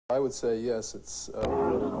I would say yes, it's... No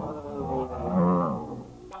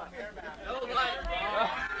light.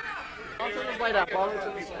 I'll turn this light up. I'll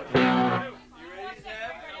turn this light up. You ready,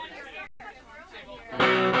 Sam?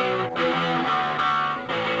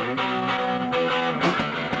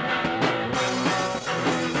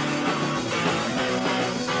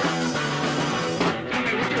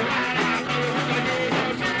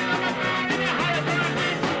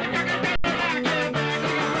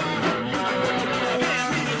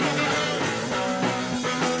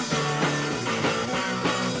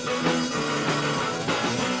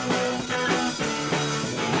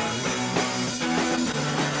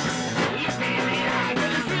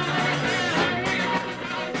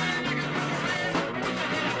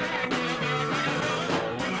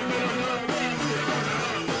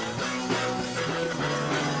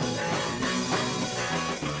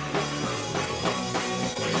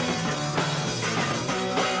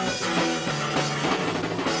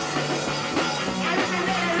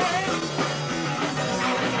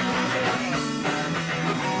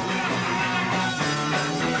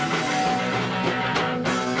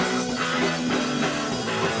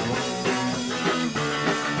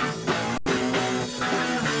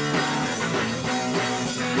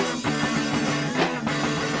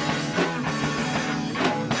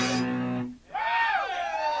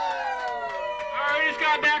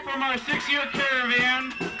 Our 6-year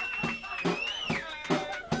caravan.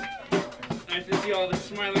 Nice to see all the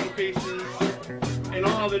smiling faces in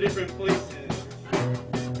all the different places.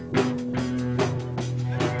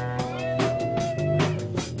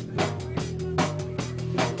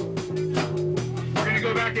 We're going to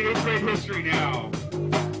go back to 8th grade history now.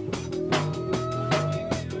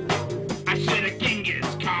 I said a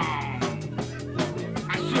Genghis Khan.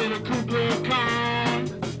 I said a Kublai Khan.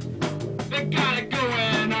 They got it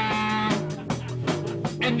going on,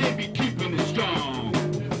 and they be keeping it strong.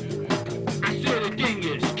 I said a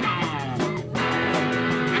Genghis Khan.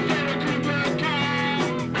 I said a Kublai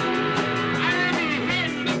Khan. I be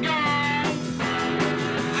hitting the gong.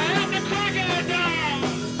 I have the clock of dawn.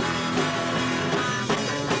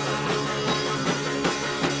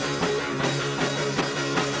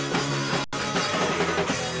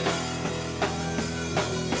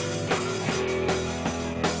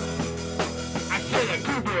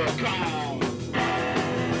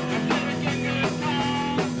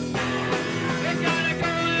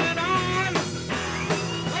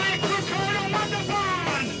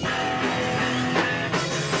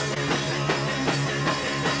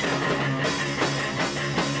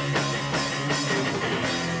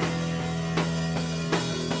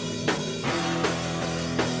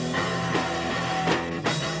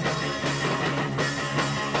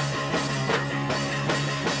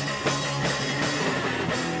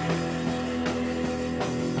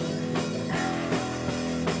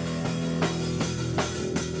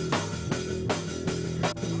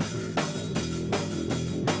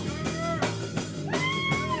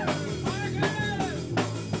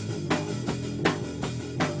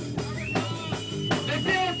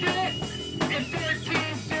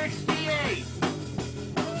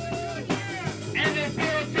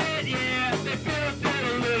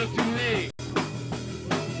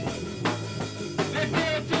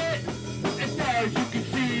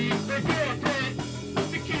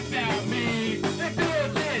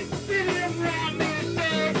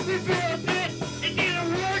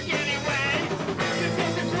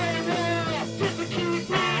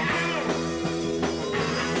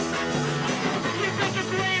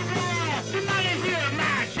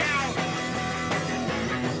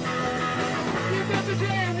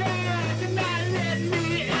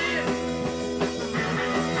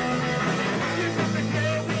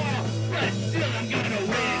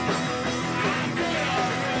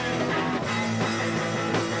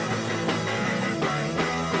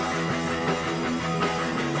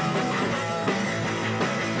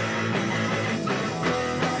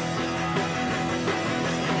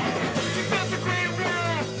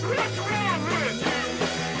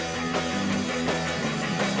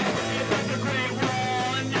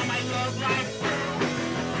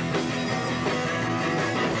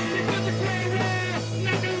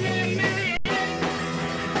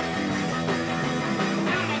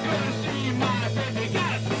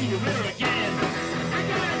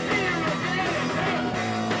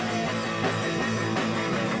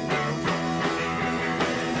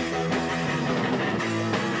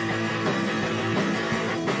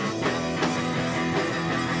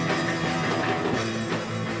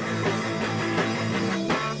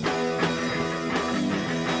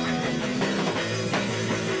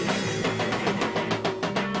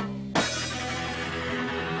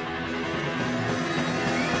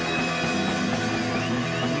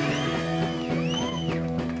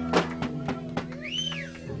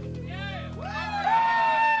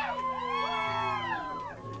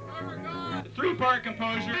 power and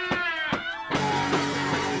composure.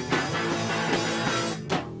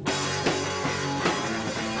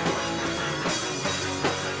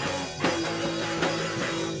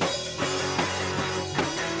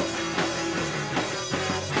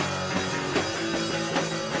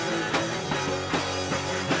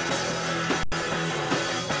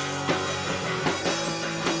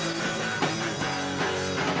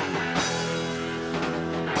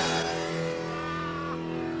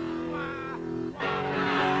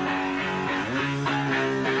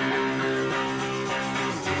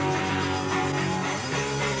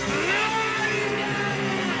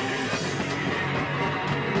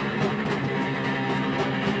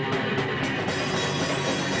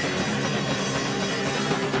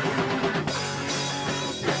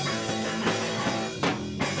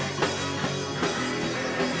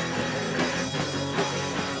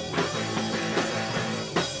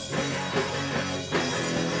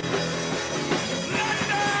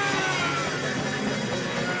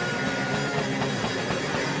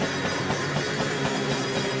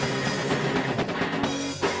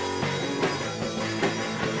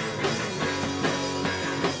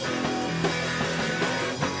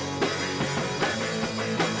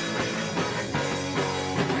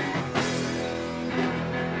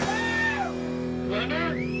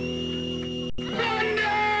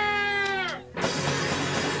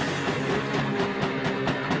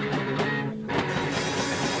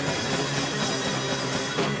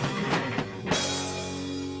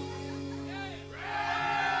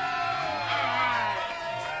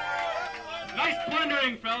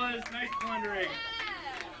 Fellas, nice plundering.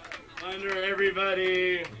 Plunder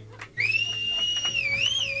everybody.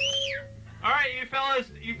 All right, you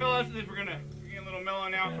fellas, we're gonna get a little mellow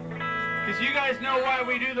now, because you guys know why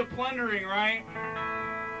we do the plundering, right?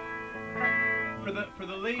 For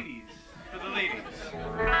the ladies,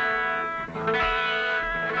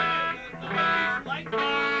 Like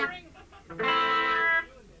plundering?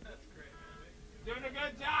 Doing a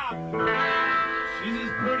good job. She's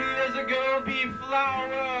as pretty as a goby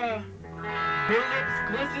flower. Her lips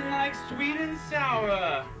glisten like sweet and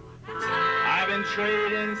sour. I've been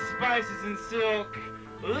trading spices and silk,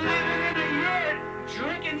 living in the yurt,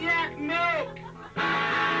 drinking yak milk.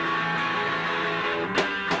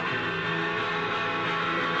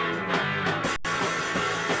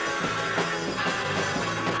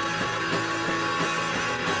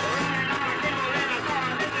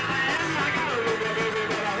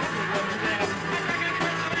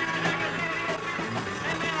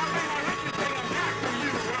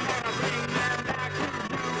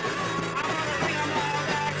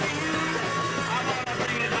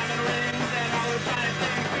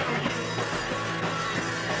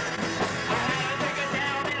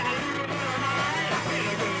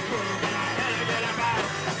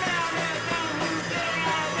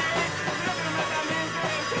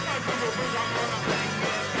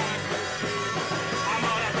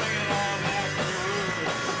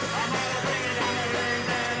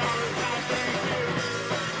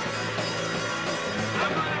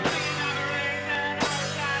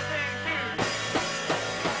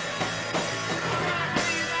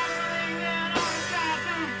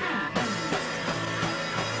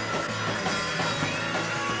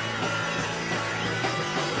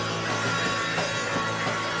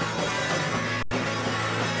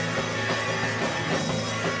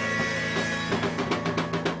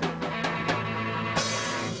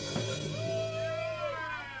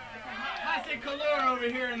 Over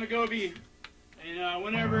here in the Gobi, and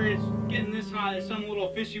whenever it's getting this hot, it's something a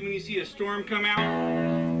little fishy when you see a storm come out.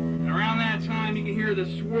 And around that time, you can hear the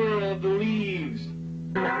swirl of the leaves.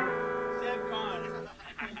 Sebcon,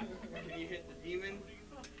 can you hit the demon?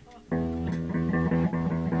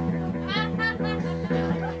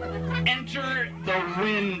 Enter the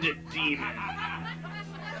wind demon.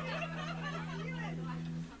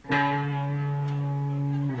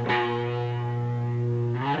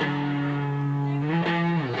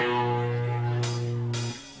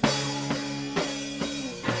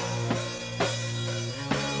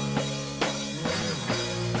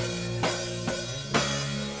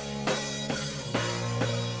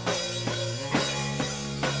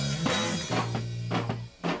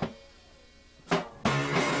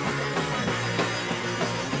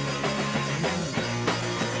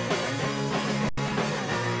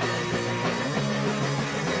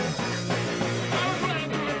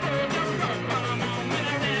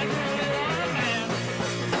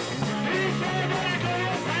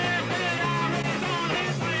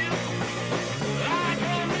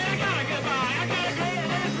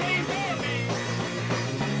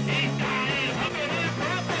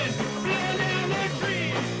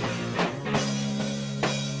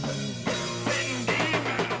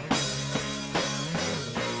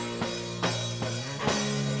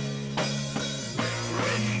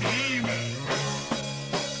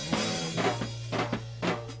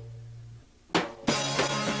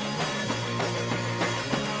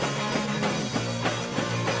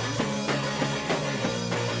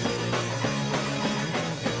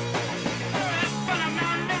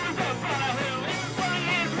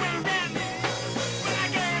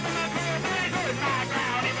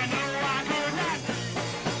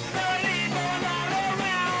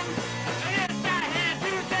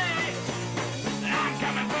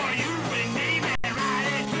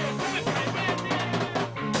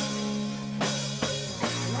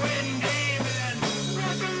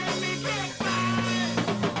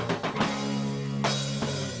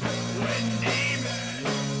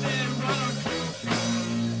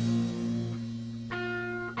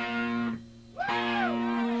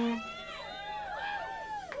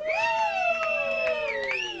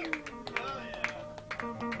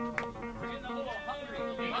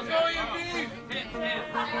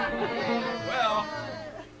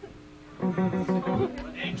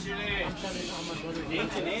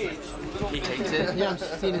 Ancient age. He hates it. Yeah, I'm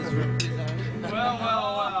seeing his design.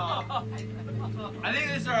 Well. I think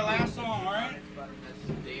this is our last song, right?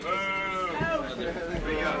 We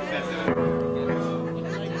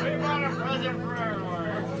brought a present for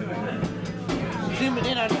everyone. Zooming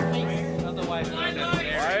in on your face. Otherwise,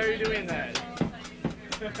 why are you doing that?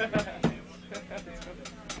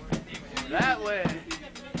 That way.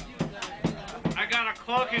 I got a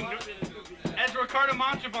cloaking, as Ricardo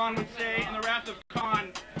Montalban would say in The Wrath of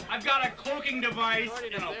Khan, I've got a cloaking device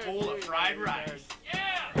and a bowl of fried rice.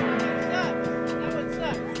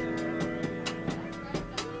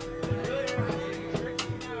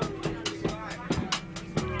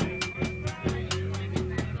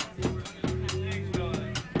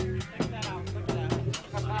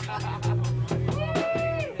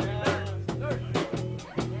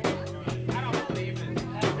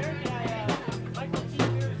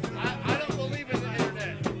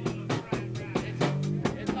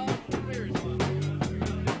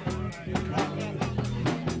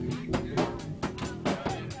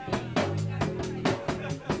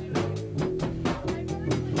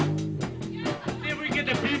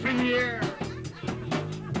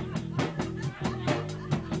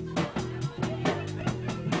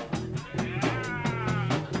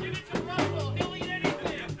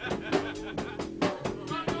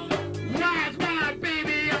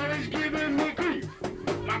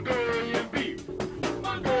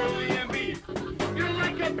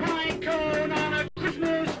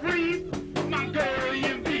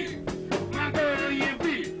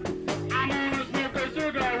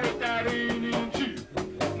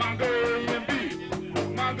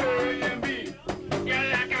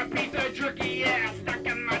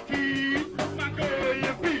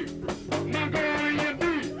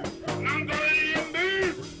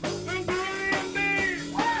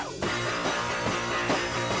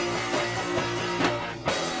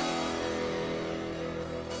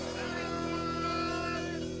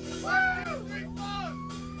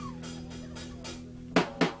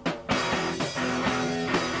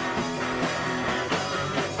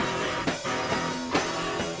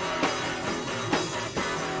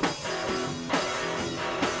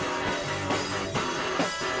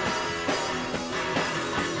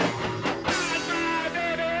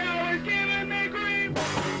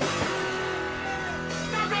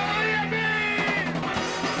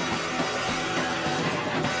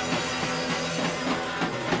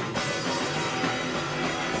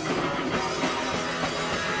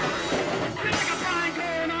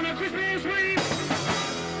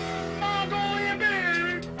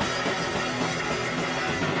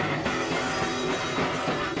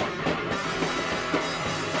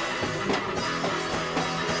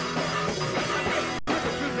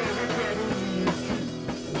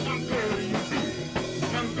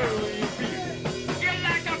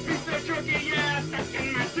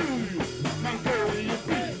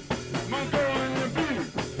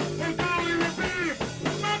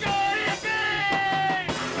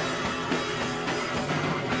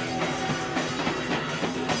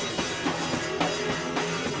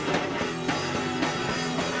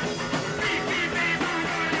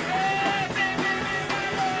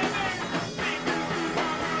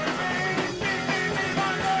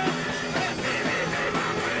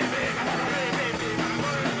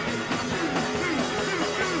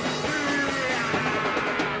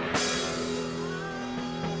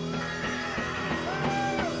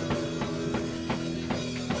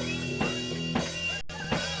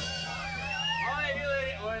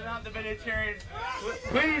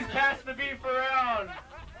 Please pass the beef around.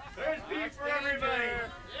 There's beef for everybody.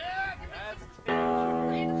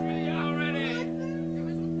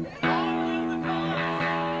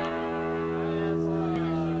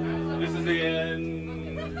 This is the end.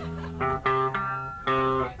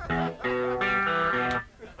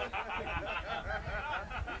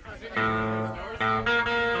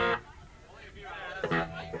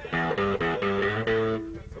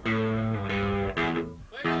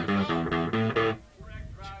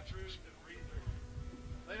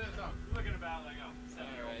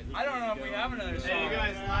 I don't know if we have another song. Are you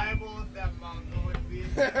guys liable if that Mongolian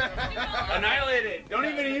beef? Annihilate it. Don't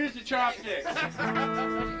even use the chopsticks. Alright,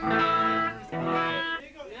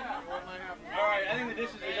 I think the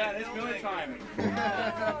dishes are done. It's meal time.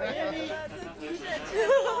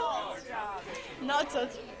 Not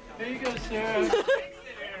such. There you go, Sarah.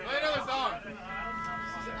 Play another song.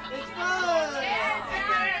 It's fun.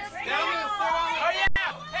 Oh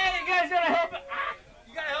yeah! Hey, you guys gotta help.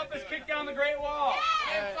 You gotta help us kick down the Great Wall.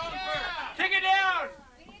 Kick it down.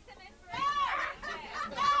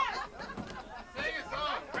 Sing a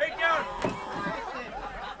song. Break down.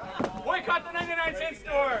 Boycott.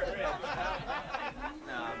 for it.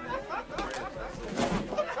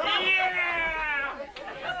 Yeah!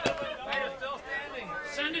 They're still standing.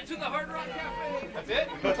 Send it to the Hard Rock Cafe. That's it?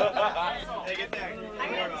 Take it back. I'm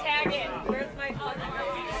gonna tag it. Where's my phone?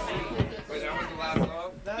 Wait, that was the last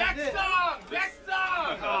song? Next song! Next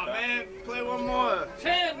song! Oh man, play one more.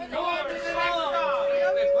 10, go on to the next song!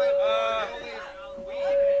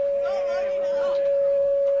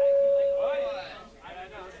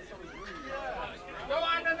 Go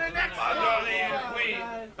on to the next song! Mongolian queen.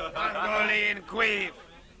 Mongolian queen.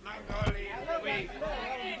 Mongolian queen.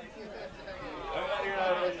 You're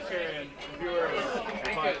not a vegetarian. If you were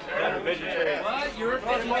not a vegetarian. What? You're a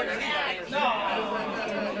vegetarian? No!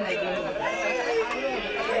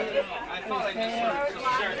 I thought I just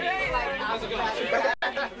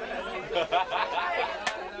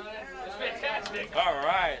It's fantastic. All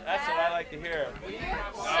right, that's what I like to hear.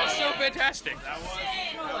 That's so fantastic. That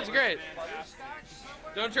was great.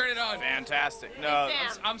 Don't turn it on. Fantastic. No,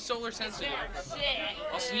 I'm solar sensitive. Shit.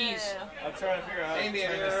 I'll sneeze. I'm trying to figure out how to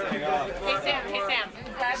turn this thing off. Hey Sam.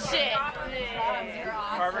 Shit.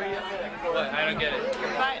 What? I don't get it.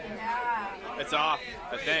 But It's off,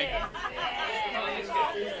 I think.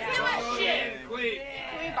 shit. Queen.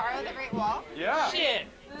 Can we borrow the Great Wall? Yeah. Shit.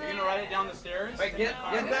 You're gonna ride it down the stairs? Wait, get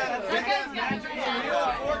that.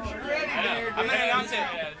 I'm gonna announce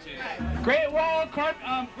it. Great Wall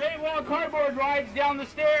cardboard rides down the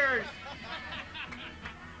stairs.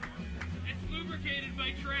 It's lubricated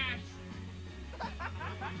by trash.